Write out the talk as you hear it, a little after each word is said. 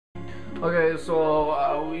Okay,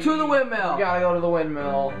 so we To the windmill. We gotta go to the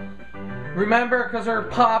windmill. Remember, because her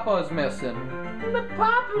papa's missing. My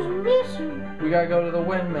papa's missing. We gotta go to the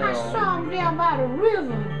windmill. I saw him down by the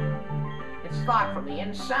river. It's locked from the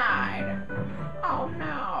inside. Oh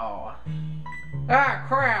no. Ah,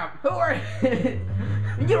 crap! Who are you?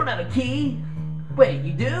 You don't have a key? Wait,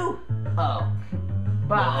 you do? Oh.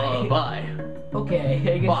 Bye. Bye. Okay,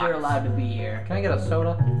 I guess Box. you're allowed to be here. Can I get a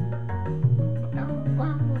soda?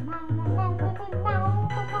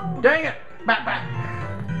 Dang it! Back.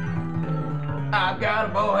 I've got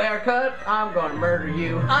a bow haircut. I'm gonna murder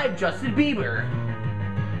you. I'm Justin Bieber.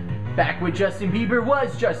 Back when Justin Bieber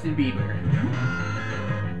was Justin Bieber.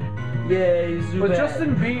 Yay, Zubat. But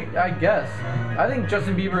Justin Bieber, I guess. I think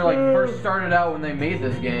Justin Bieber like first started out when they made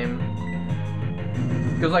this game.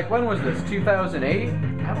 Because like when was this? 2008? I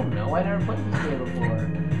don't know. I never played this game before.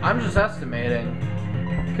 I'm just estimating.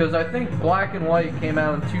 Because I think Black and White came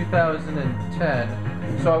out in 2010.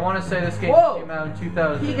 So I want to say this game came out in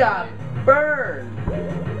 2008. He got burned.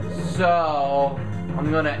 So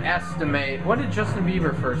I'm gonna estimate. When did Justin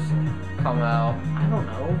Bieber first come out? I don't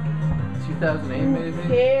know. 2008 maybe? Who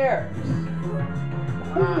cares?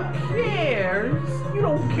 Who cares? You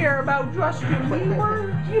don't care about Justin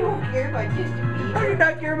Bieber? You don't care about Justin Bieber? How do you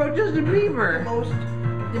not care about Justin Bieber?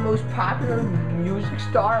 The most popular music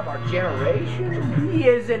star of our generation? He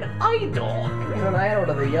is an idol. He's an idol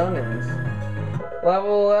to the youngins.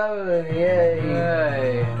 Level 11, yay.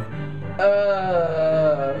 Hey.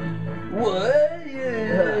 What?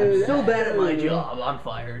 I'm so bad at my job, I'm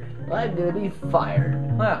fired. I'm gonna be fired.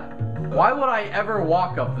 Huh. Why would I ever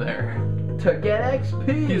walk up there? To get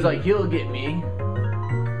XP. He's like, he'll get me.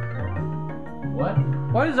 What?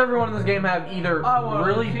 Why does everyone in this game have either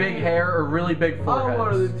really big hair or really big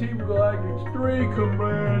foreheads? Team Galactic 3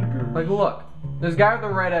 commander. Like, look. This guy with the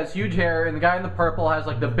red has huge hair, and the guy in the purple has,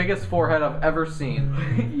 like, the biggest forehead I've ever seen.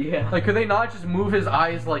 Yeah. Like, could they not just move his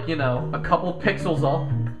eyes, like, you know, a couple pixels up?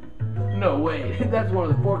 No, wait. That's one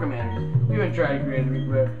of the 4 commanders. We've been trying to create a big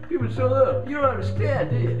player. People show up. You don't understand,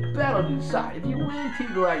 do you? Battle to decide. If you win,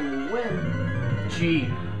 Team Galactic will win. G.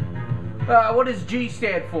 What does G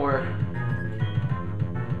stand for?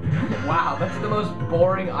 Wow, that's the most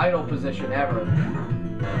boring idle position ever.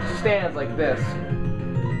 Stands like this.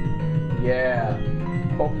 Yeah.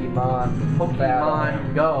 Pokemon.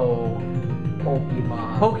 Pokemon go.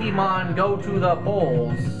 Pokemon. Pokemon go to the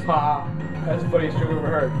polls. Ha. That's the funniest joke I've ever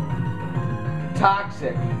heard.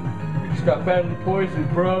 Toxic. You just got badly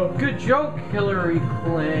poisoned, bro. Good joke, Hillary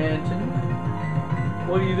Clinton.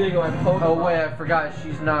 What do you think of my Pokemon? Oh wait, I forgot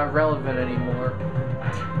she's not relevant anymore.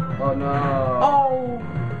 Oh no. Oh.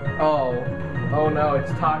 Oh no,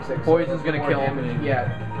 it's toxic. Poison's gonna kill damage. me.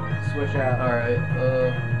 Yeah. Switch out. Alright,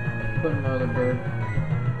 put another bird.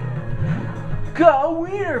 Go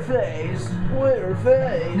wiener face! Wiener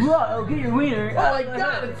face! Whoa, get your wiener. Oh my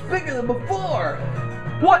god, it's bigger than before!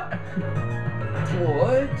 What?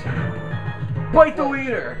 What? Bite the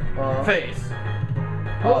wiener! Face.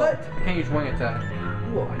 What? Can't use wing attack.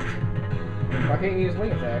 What? Why can't you use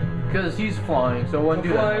wing attack? Because he's flying, so it wouldn't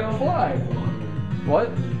do Fly that. on fly. What?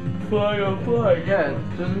 Fly on fly. Yeah,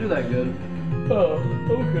 it doesn't do that good. Oh,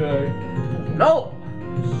 okay. No!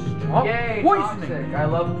 Stop Yay, poisoning! toxic. I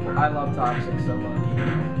love toxic so much.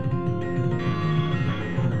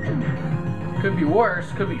 Could be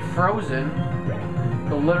worse, could be frozen.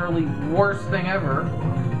 The literally worst thing ever.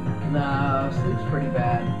 Nah, sleep's pretty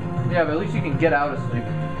bad. Yeah, but at least you can get out of sleep.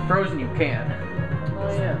 Frozen you can.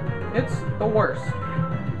 Oh yeah. It's the worst.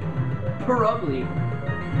 Per ugly.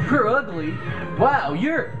 Per ugly? Wow,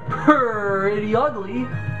 you're pretty ugly.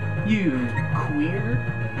 You queer.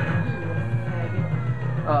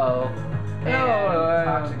 Oh. And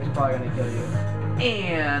toxic is probably gonna kill you.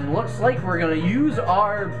 And looks like we're gonna use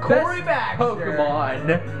our Corey best Baxter.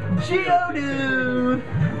 Pokemon, Geodude.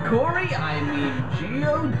 Corey, I mean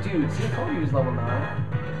Geodude. See, I told you he was level 9.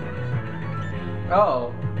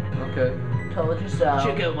 Oh, okay. Told you so.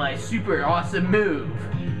 Check out my super awesome move.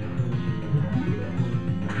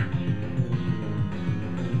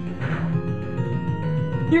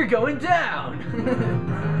 You're going down.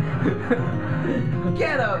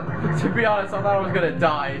 Get him! To be honest, I thought I was gonna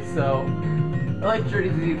die, so.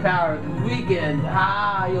 Electricity power this weekend.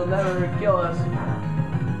 Ah, you'll never kill us.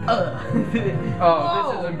 Oh,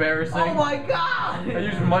 Whoa. this is embarrassing. Oh my god! I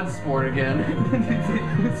used mud sport again.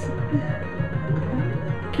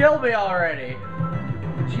 Kill me already.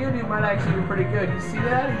 Geodude might actually be pretty good. You see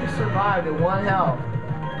that? He just survived at 1 health.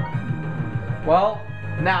 Well,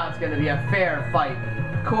 now it's gonna be a fair fight.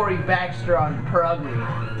 Corey Baxter on Perugly.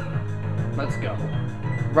 let's go.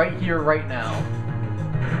 Right here, right now.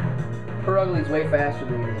 Perugly's way faster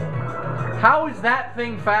than you. How is that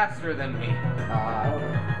thing faster than me? I don't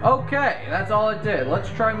know. Okay, that's all it did. Let's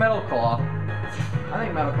try Metal Claw. I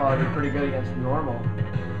think Metal Claw would be pretty good against normal.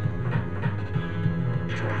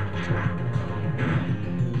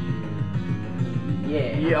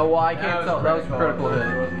 Yeah. Yeah, well, I can't tell. That was a critical hit.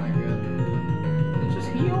 It wasn't that good. Did it just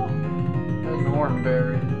heal? That was an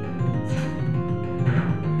Hornberry.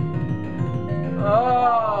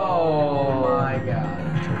 Oh my god.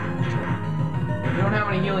 You don't have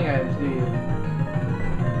any healing items, do you?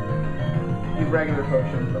 You have regular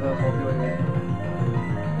potions, but those won't do anything.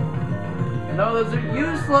 No, those are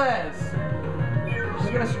useless!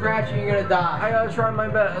 She's gonna scratch you, you're gonna die. I gotta try my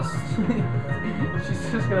best.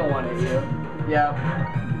 She's just gonna want you. Yeah.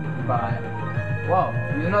 Bye. Whoa,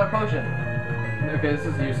 use another potion. Okay, this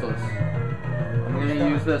is useless. I'm gonna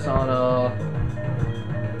use this on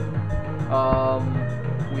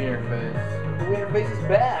Wiener Face. Wiener Face is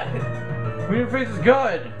bad. Wiener Face is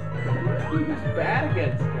good! He's bad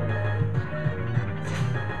against her.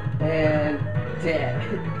 And dead.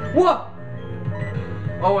 Whoa!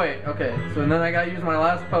 Oh wait, okay, so then I gotta use my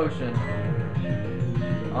last potion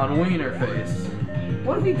on Wiener Face.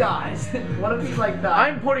 What if he dies? What if he like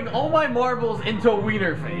dies? I'm putting all my marbles into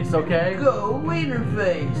Wiener Face, okay? Go Wiener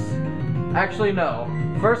Face! Actually, no.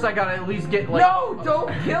 First I gotta at least get like... No,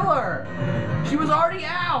 don't kill her! She was already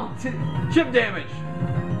out! Chip damage!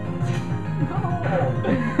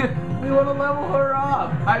 No! We want to level her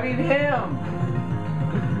up! I mean him!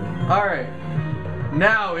 Alright.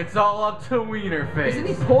 Now it's all up to Wiener Face. Isn't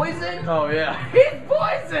he poisoned? Oh yeah. He's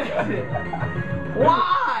poisoned!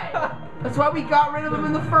 Why? That's why we got rid of him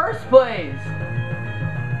in the first place!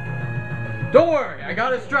 Don't worry, I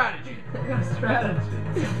got a strategy. I got a strategy.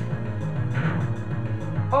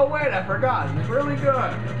 Oh wait, I forgot. He's really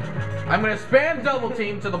good. I'm gonna spam double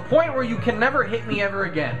team to the point where you can never hit me ever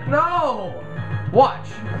again. No! Watch.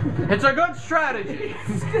 It's a good strategy.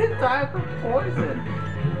 He's gonna die from poison.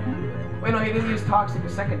 Wait, no, he didn't use toxic a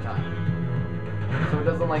second time. So it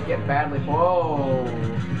doesn't like get badly. Whoa.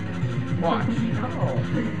 Watch. No.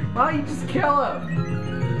 Why don't you just kill him?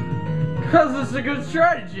 Because it's a good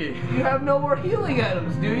strategy. You have no more healing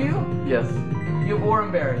items, do you? Yes. You have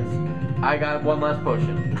orange berries. I got one last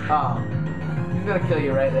potion. Oh. He's gonna kill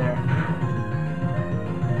you right there.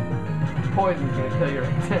 Poison's gonna kill you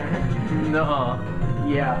right there. Nuh-uh.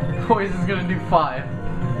 Yeah. Poison's gonna do 5.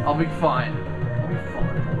 I'll be fine. I'll be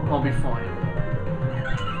fine. I'll be fine.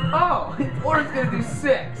 Oh! Orange's gonna do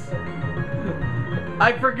 6.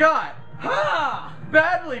 I forgot! Ha!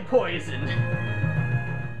 Badly poisoned!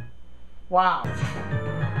 Wow.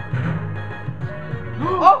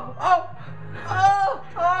 Oh! Oh! Oh!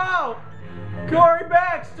 Oh! Corey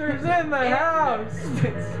Baxter's in the house!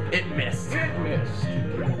 It missed. It missed.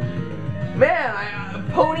 Man,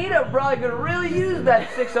 Ponyta probably could really use that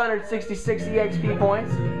 666 EXP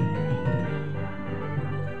points.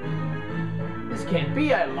 This can't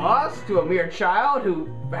be. I lost to a mere child who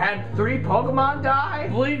had 3 Pokemon die.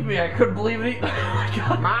 Believe me, I couldn't believe it. Oh my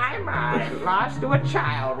god. My, lost to a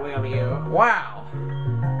child, will you? Wow.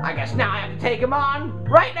 I guess now I have to take him on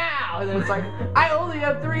right now. And then it's like, I only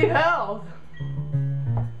have 3 health.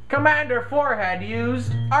 Commander Forehead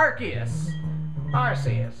used Arceus.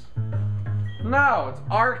 Arceus. No, it's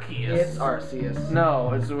Arceus. It's Arceus.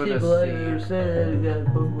 No, it's with a C.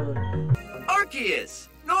 Arceus,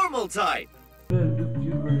 normal type.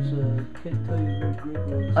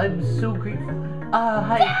 I'm so grateful.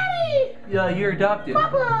 Hi. Daddy! Yeah, you're adopted.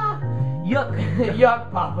 Papa! Yuck.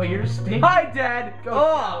 Yuck, Papa, you're stinky. Hi, Dad. Go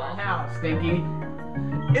shower now, stinky.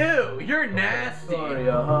 Ew, you're nasty. Sorry,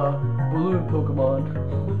 balloon Pokemon.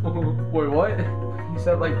 Wait, what? He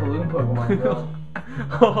said like balloon Pokemon, bro.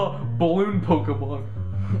 Balloon Pokemon.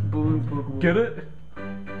 Balloon Pokemon. Get it?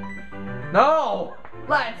 No!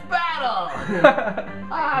 Let's battle!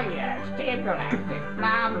 Ah, yes, Team Galactic.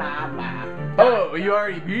 Blah, blah, blah. Oh, you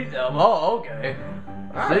already beat them. Oh, okay.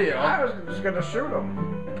 See ya. I was just gonna shoot him.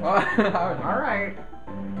 Alright.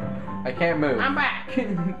 I can't move. I'm back.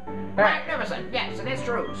 Magnificent. Yes, it is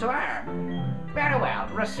true. So very well.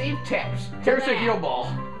 Receive tips. Here's a heal ball.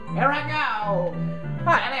 Here I go.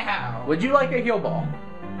 Anyhow. Would you like a heal ball?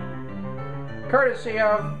 Courtesy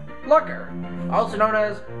of Looker, also known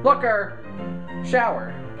as Looker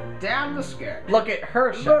Shower. Down the skirt. Look at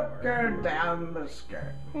her shower. Look her down the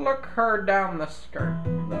skirt. Look her down the skirt.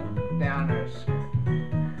 Look down her skirt.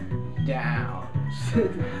 Down.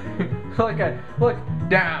 Look down. Look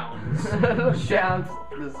down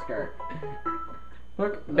the skirt.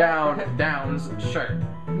 Look down Down's shirt.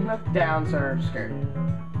 Look down her skirt.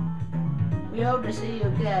 We hope to see you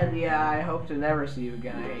again. Yeah, I hope to never see you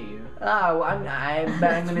again. I hate you. Oh, I'm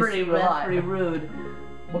That's gonna pretty, see you a lot. pretty rude.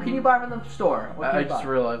 What can you buy from the store? What can I you just buy?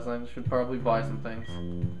 realized I should probably buy some things.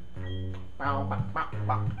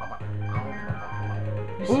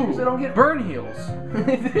 You seriously don't get burn heals.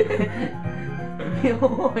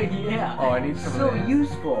 Oh yeah. Oh, I need some so of these.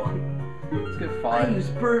 useful. Let's get I 5. use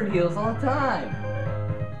burn heals all the time.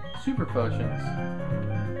 Super potions.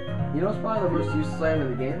 You know what's probably the most useless item in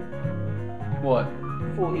the game? What?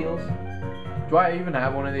 Full heals. Do I even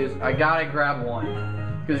have one of these? I gotta grab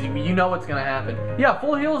one. Because you know what's gonna happen. Yeah,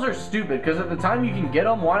 full heals are stupid, because at the time you can get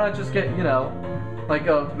them, why not just get, you know, like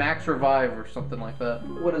a max revive or something like that?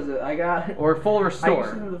 What is it? I got... Or full I used to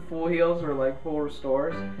restore. think the full heals were like full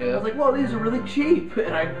restores. Yeah. I was like, well, these are really cheap.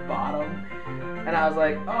 And I bought them. And I was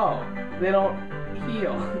like, oh, they don't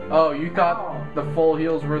heal. Oh, you thought the full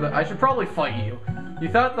heals were the... I should probably fight you. You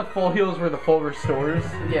thought the full heals were the full restores?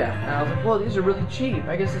 Yeah. And I was like, well, these are really cheap.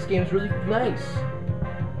 I guess this game's really nice.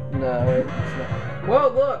 No, it's not. Whoa,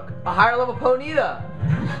 look! A higher level Ponyta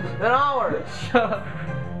than ours. Shut up.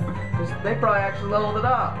 They probably actually leveled it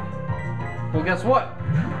up. Well, guess what?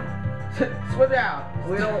 Switch out.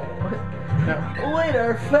 We'll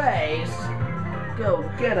later face. Go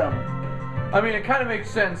get him. I mean, it kind of makes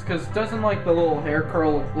sense, because doesn't, like, the little hair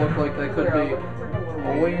curl look like they could be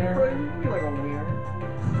a wiener? Like a wiener.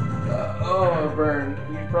 Oh, burn.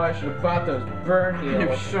 You probably should have bought those burn You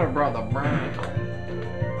heals. should have brought the burn.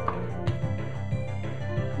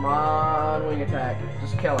 Come on, wing attack.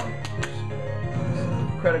 Just kill him. Just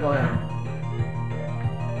critical hit.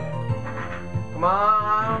 Come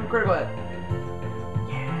on, critical hit.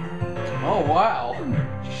 Oh, wow.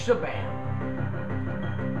 Shabam.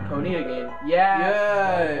 Ponyta game.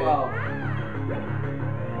 Yes. Yay. Wow.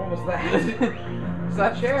 What was that? Is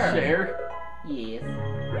that chair? Chair? Yes.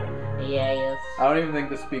 Yes. I don't even think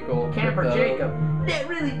the speak will. Camper Jacob. They're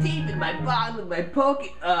really deep in my bottom of my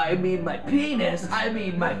my penis. I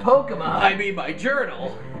mean my Pokemon. I mean my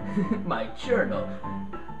journal. My journal.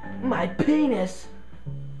 My penis.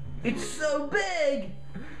 It's so big.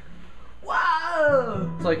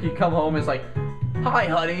 Wow. It's like you come home, it's like, hi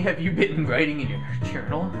honey, have you been writing in your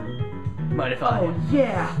journal? Mind if I Oh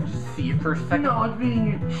yeah. just see it for a You second? know I was reading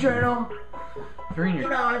your journal. You're in You your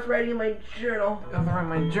know I was writing in my journal. They're in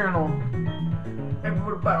my journal. I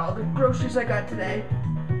wrote about all the groceries I got today.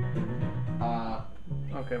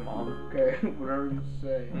 Okay, mom. Okay, whatever you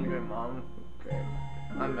say. Okay, mom. Okay.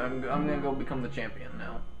 I'm gonna go become the champion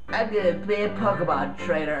now. I'm gonna be a Pokemon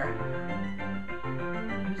trainer.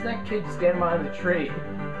 Who's that kid standing behind the tree?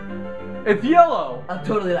 It's yellow. I'm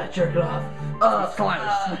totally not jerking off.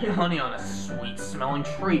 Slime sweet honey on a sweet smelling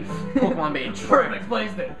tree. Pokemon being Perfect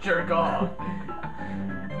place to jerk off.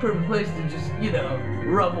 Perfect place to just, you know,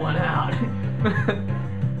 rub one out.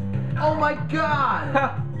 Oh my god!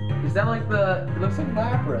 Is that like the... It looks like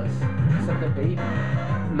Lapras. Except a baby.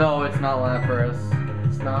 No, it's not Lapras.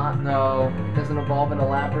 It's not? No. It doesn't evolve into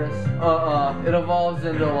Lapras? It evolves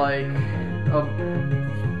into like a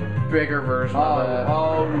bigger version of that.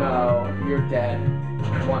 Oh no. You're dead.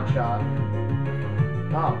 One shot.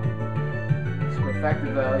 Oh. It's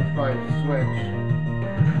perfected though. It's probably a switch.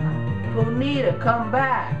 Ponyta, come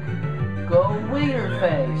back. Go wiener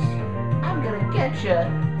face. I'm gonna get you.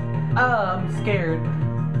 Oh, I'm scared.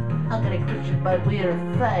 I'm gonna get you by wiener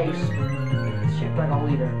face. Shaped like a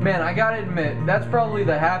wiener. Man, I gotta admit, that's probably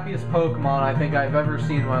the happiest Pokemon I think I've ever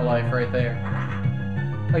seen in my life right there.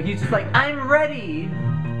 Like, he's just like, I'm ready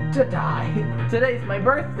To die. Today's my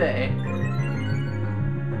birthday.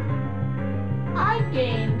 I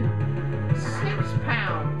gained 6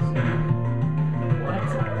 pounds. What?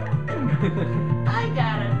 I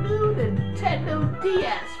got a new Nintendo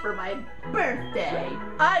DS for my birthday.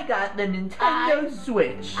 I got the Nintendo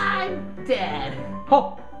Switch. I'm dead.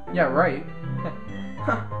 Oh, yeah, right.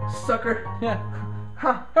 Huh, sucker. Yeah.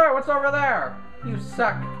 Huh. Hey, what's over there? You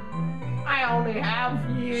suck. I only have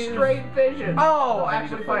You- straight vision. Oh, I need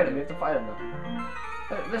Actually to fight fight him. You him. have to fight him though.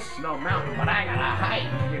 This is no mountain, but I gotta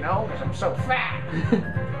hike, you know, because I'm so fat.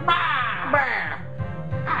 Bah!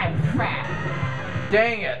 I'm fat.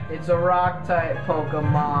 Dang it. It's a rock type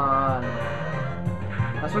Pokemon.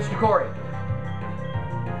 I switched to Corey.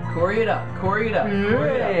 Corita.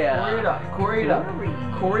 Yeah.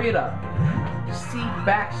 Corita. Steve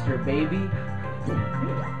Baxter, baby.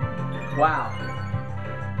 Wow.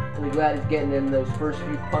 Really glad he's getting in those first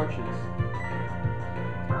few punches.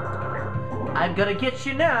 I'm gonna get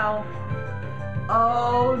you now.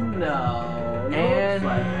 Oh no. And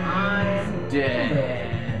Looks like I'm dead.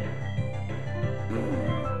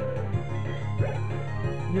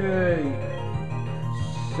 Yay.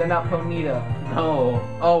 Send out Ponyta. No.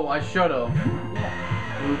 Oh, I should've.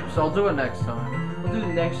 Oops, I'll do it next time. We'll do the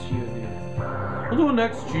next Geodude. We'll do a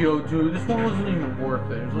next Geodude. This one wasn't even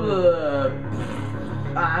worth it. It was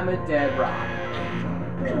I'm a dead rock.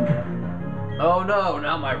 oh no,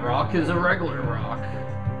 now my rock is a regular rock.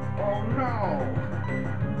 Oh no.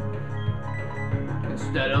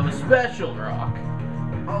 Instead of a special rock.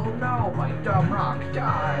 Oh no, my dumb rock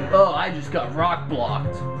died. Oh, I just got rock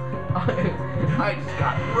blocked. I just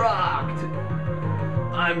got rocked.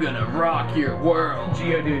 I'm gonna rock your world.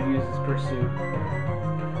 Geodude uses Pursuit.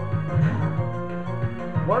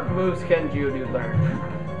 What moves can Geodude learn?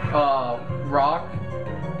 Rock.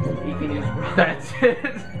 He can use rock. That's it.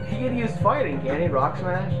 He can use fighting, can he? Rock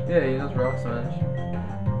Smash? Yeah, he does rock smash.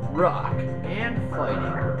 Rock and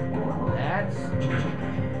fighting. That's...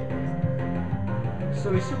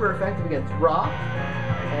 So he's super effective against rock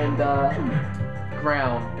and,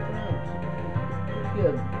 Ground.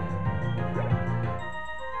 good.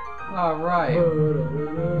 Alright.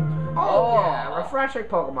 Oh, yeah, refreshing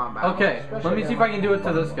Pokemon battle. Okay, let me see if I can do it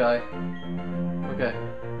to this guy. Okay.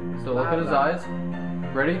 So look at his eyes.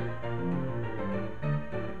 Ready?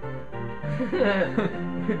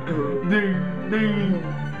 Ding, ding.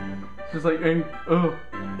 It's just like, oh.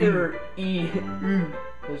 E.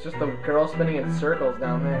 There's just a girl spinning in circles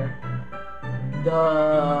down there.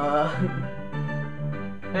 Duh.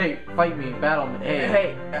 Hey, fight me, battle me. Hey,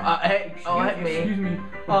 Hey, hey, excuse me.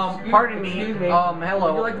 Pardon me. Excuse me.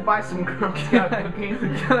 Hello. Would you like to buy some Girl Scout cookies?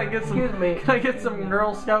 Can I get some? Excuse me. Can I get some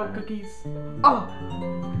Girl Scout cookies? Oh,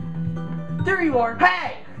 There you are.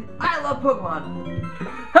 hey! I love Pokemon.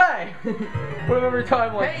 Hey! What if every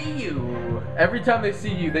time, like, Hey, you. every time they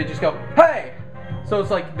see you, they just go, hey! So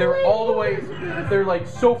it's like they're all the way, they're like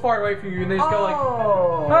so far away from you, and they just go like,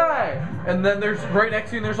 Oh. hey! And then there's right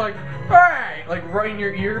next to you, and there's like, hey! Like right in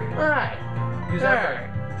your ear. Hey. Use Hey!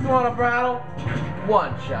 You want a battle?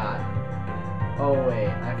 One shot. Oh wait,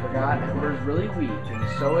 I forgot. Ember's really weak,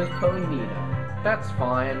 and so is Ponyta. That's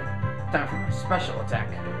fine. Time for my special attack.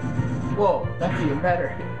 Whoa, that's even better.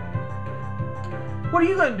 What are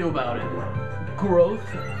you gonna do about it? Growth.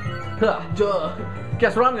 Huh. Duh.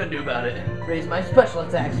 Guess what I'm gonna do about it? Raise my special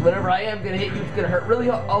attacks. Whenever I am gonna hit you, it's gonna hurt really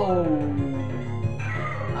hard. Oh.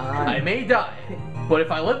 I may die, but if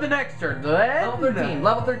I live the next turn, then... Level 13.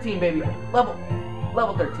 Level 13, baby. Level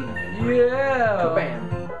 13. Yeah!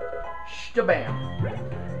 Kabam.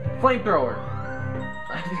 Shabam. Flamethrower.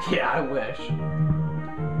 Yeah, I wish.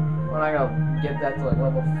 When I gotta get that to like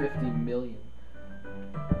level 50 million.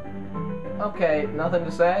 Okay, nothing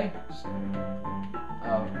to say?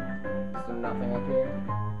 Oh. Is there nothing up here?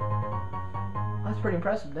 That's pretty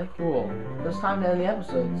impressive, Nick. Cool. It's time to end the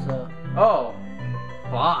episode, so... Oh.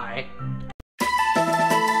 Bye.